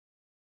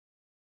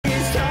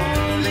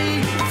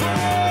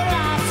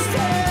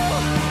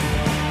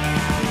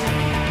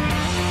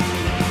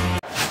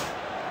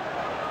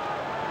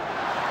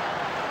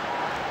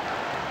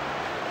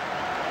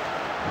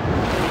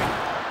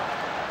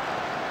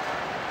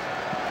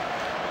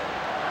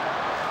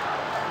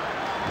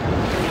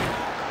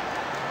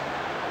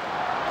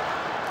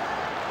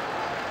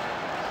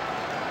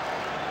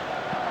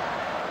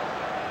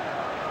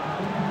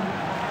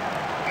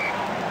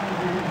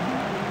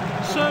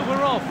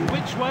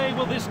way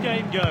will this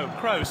game go?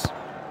 Kroos.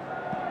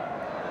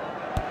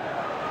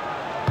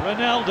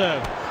 Ronaldo.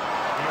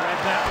 He read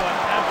that one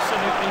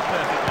absolutely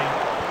perfectly.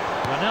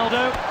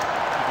 Ronaldo.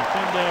 The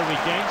defender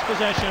regains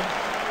possession.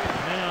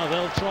 Now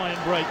they'll try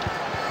and break.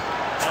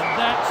 And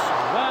that's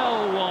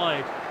well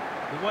wide.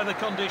 The weather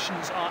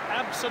conditions are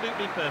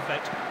absolutely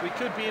perfect. We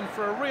could be in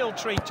for a real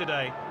treat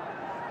today.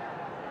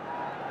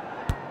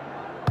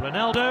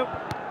 Ronaldo.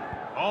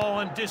 Oh,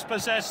 and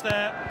dispossessed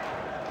there.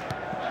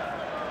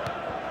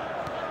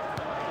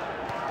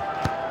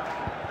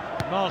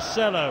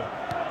 Marcelo.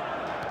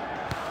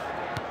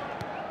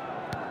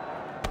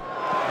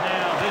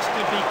 Now this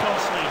could be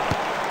costly.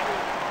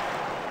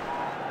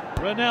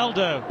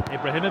 Ronaldo.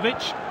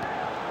 Ibrahimovic.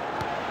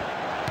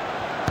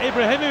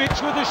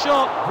 Ibrahimovic with the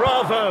shot.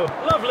 Bravo,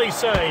 lovely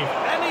save.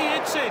 And he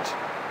hits it.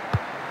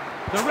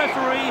 The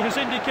referee has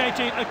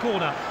indicated a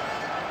corner.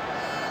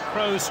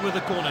 Kroos with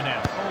the corner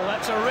now. Oh,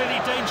 that's a really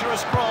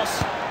dangerous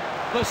cross.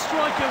 The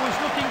striker was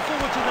looking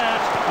forward to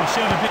that. He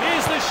should have been.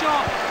 Here's the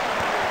shot.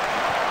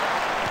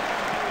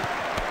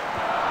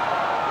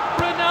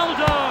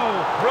 Ronaldo.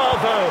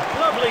 Bravo,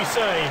 lovely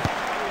save.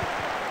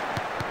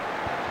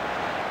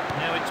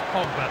 Now it's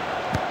Pogba.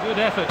 Good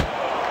effort.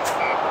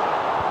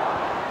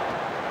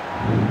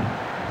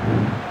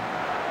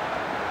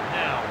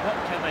 Now, what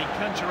can they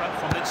conjure up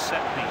from this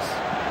set piece?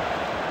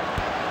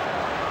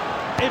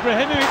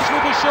 Ibrahimovic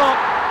with the shot.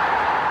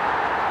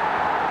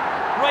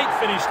 Great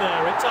finish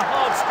there. It's a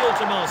hard skill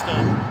to master.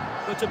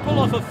 But to pull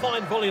off a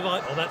fine volley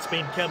like, well, that's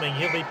been coming.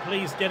 He'll be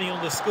pleased getting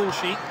on the score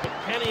sheet, but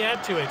can he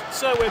add to it?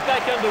 So we're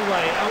back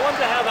underway. I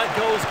wonder how that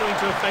goal is going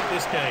to affect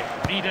this game.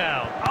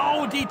 Vidal.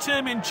 Oh,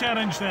 determined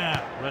challenge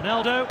there.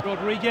 Ronaldo.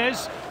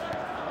 Rodriguez.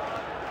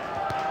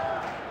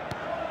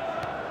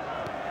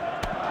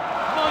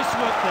 Nice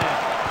work there.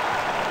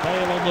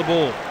 Bale on the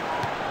ball.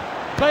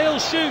 Bale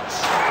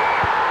shoots.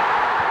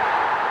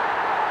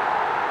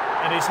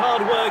 And his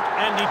hard work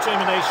and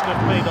determination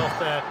have paid off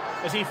there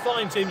as he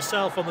finds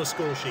himself on the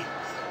score sheet.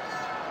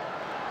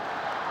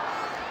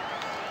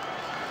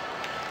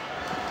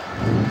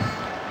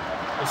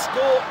 The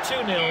score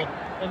 2-0.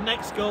 The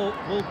next goal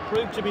will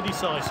prove to be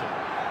decisive.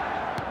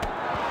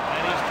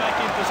 And he's back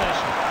in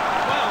possession.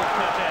 Well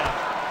cut out.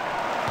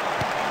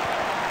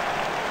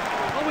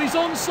 Oh, he's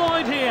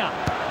onside here.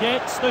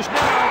 Gets the...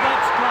 Now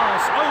that's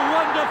class. A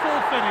wonderful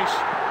finish.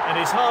 And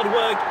his hard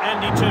work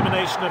and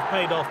determination have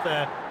paid off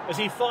there as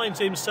he finds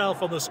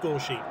himself on the score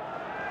sheet.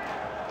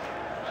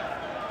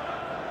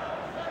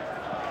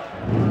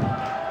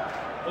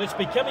 Well, it's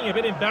becoming a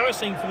bit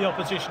embarrassing for the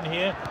opposition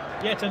here.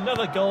 Yet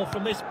another goal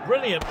from this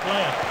brilliant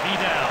player.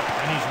 Vidal,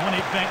 and he's won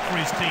it back for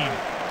his team.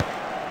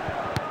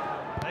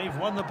 They've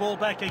won the ball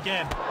back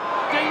again.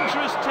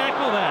 Dangerous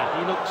tackle there.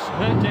 He looks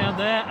hurt down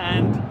there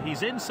and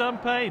he's in some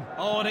pain.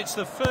 Oh, and it's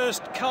the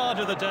first card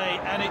of the day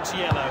and it's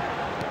yellow.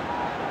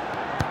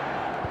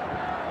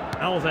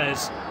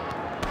 Alves.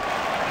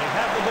 They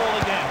have the ball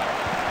again.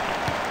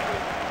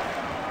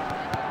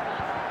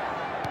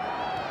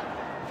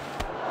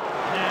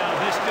 Now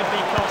this could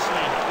be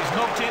costly. He's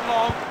knocked it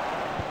long.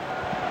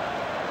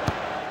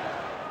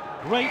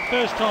 Great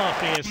first half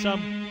here.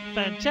 Some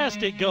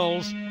fantastic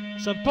goals.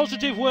 Some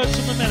positive words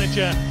from the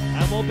manager.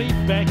 And we'll be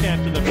back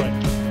after the break.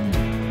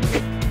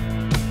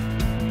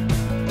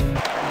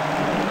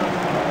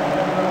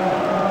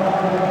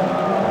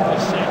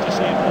 It's sad to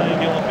see him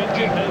playing off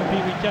injured. Hope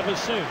he recovers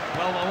soon.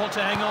 Well, I want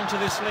to hang on to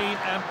this lead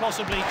and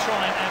possibly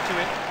try and add to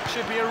it.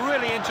 Should be a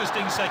really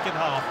interesting second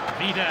half.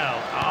 Vidal.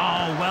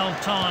 Oh, well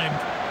timed.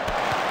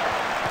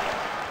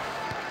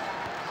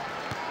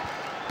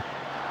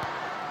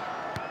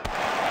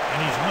 And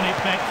he's won it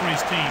back for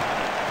his team.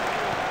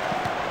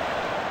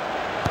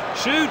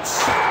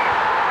 Shoots.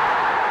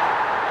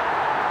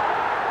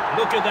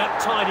 Look at that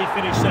tidy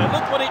finish there.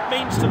 Look what it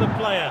means to the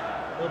player.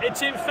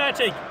 It's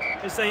emphatic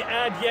as they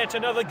add yet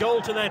another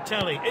goal to their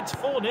tally. It's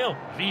 4-0.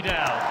 Vidal,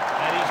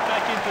 and he's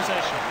back in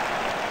possession.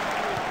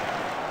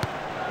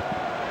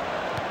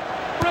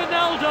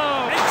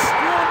 Ronaldo!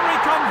 Extraordinary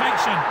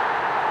conviction.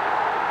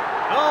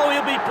 Oh,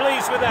 he'll be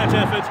pleased with that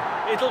effort.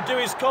 It'll do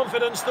his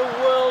confidence the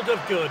world of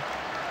good.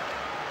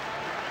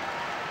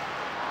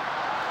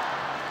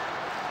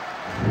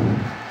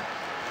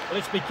 Well,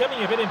 it's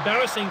becoming a bit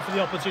embarrassing for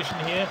the opposition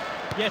here.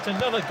 Yet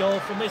another goal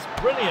from this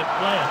brilliant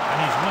player.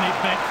 And he's won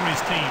it back for his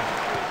team.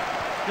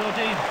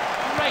 Godin,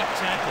 great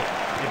tackle.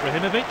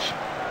 Ibrahimovic.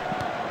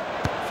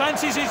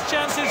 Fancies his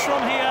chances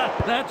from here.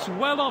 That's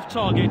well off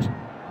target.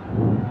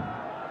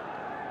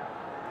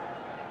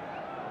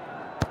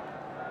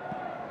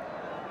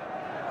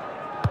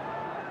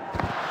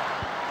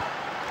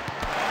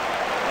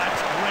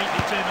 That's great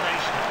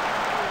determination.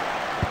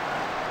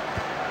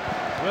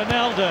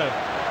 Ronaldo.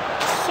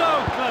 So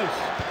close.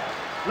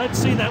 Let's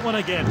see that one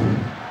again.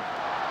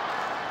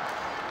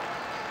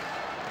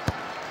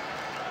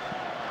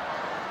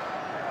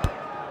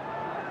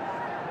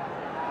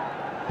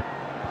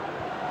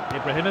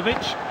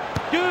 Ibrahimovic.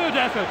 Good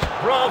effort.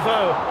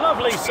 Bravo.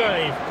 Lovely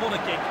save. Corner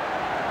kick.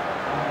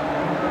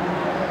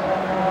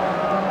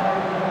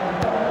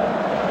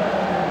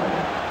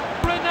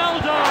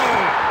 Ronaldo.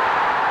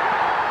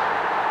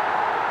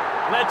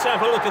 Let's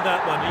have a look at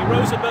that one. He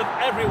rose above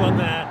everyone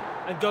there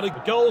and got a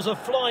goals are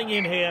flying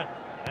in here,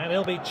 and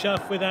he'll be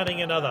chuffed with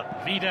adding another.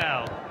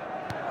 Vidal.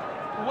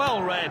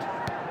 Well read.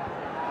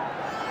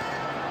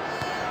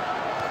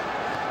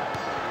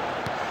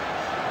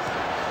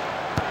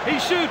 He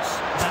shoots.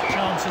 That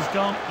chance is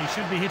gone. He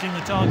should be hitting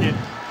the target.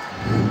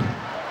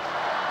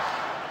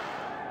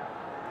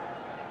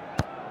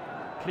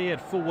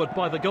 Cleared forward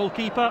by the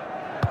goalkeeper.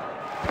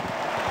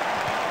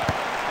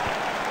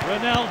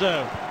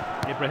 Ronaldo.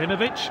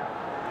 Ibrahimovic.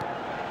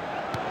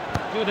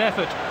 Good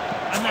effort.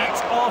 And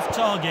that's off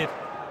target.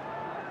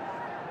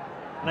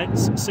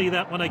 Let's see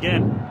that one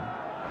again.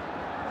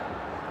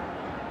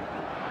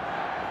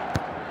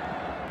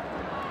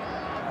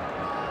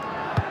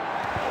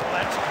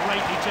 That's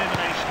great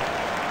determination.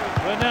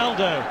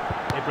 Ronaldo.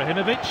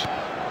 Ibrahimovic.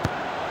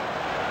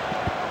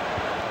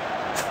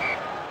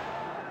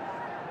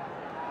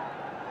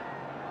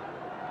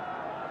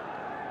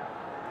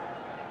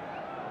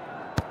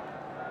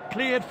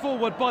 Cleared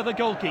forward by the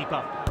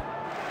goalkeeper.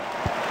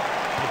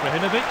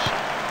 Ibrahimovic.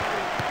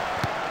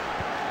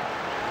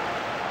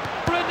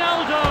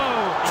 Ronaldo!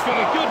 He's got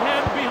a good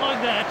hand behind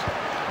that.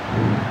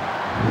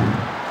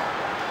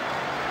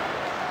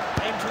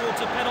 Aim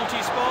towards a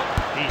penalty spot.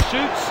 He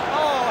shoots.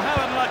 Oh, how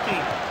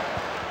unlucky.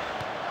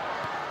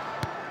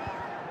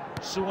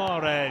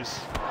 Suarez.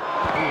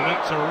 Oh,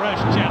 that's a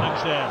rash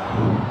challenge there.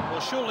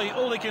 Well, surely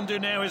all he can do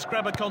now is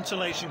grab a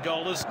consolation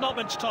goal. There's not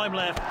much time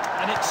left,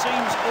 and it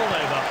seems all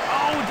over.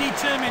 Oh,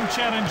 determined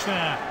challenge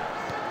there.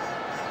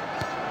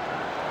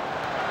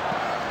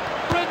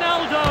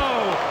 Ronaldo!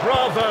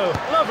 Bravo,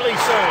 lovely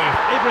save.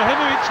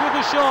 Ibrahimovic with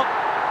the shot.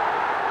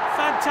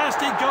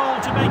 Fantastic goal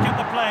to make up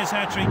the player's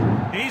hat-trick.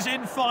 He's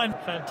in fine.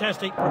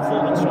 Fantastic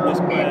performance from this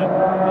player,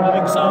 and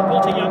an example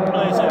to young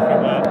players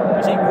everywhere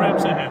as he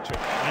grabs a hat-trick.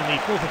 And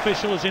the fourth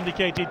official has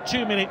indicated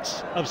 2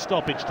 minutes of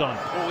stoppage time.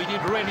 Oh, he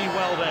did really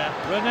well there.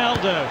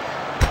 Ronaldo.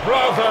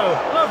 Bravo,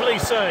 lovely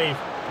save.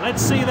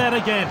 Let's see that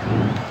again.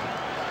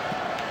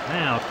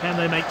 Now, can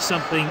they make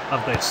something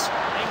of this?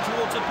 Aim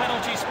towards a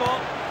penalty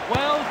spot.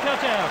 Well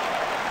cut out.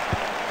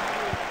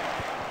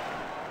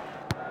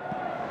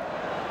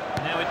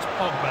 Now it's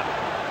Pogba.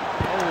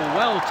 Oh,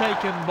 well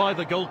taken by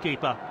the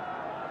goalkeeper.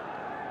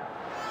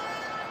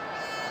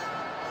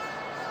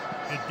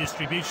 Good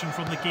distribution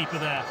from the keeper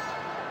there.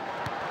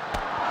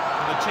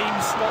 And the team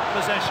swap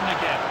possession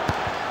again.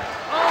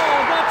 Oh,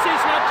 that's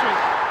his hat-trick.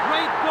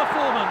 Great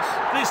performance.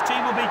 This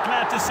team will be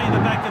glad to see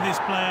the back of this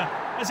player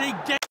as he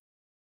gets...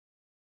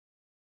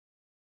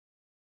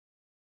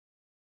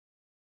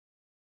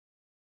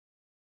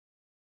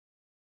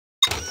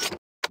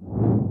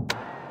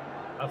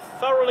 A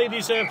thoroughly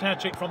deserved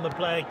hat-trick from the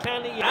player.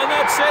 Can he? And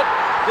that's it.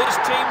 This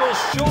team will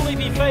surely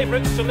be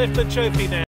favourites to lift the trophy now.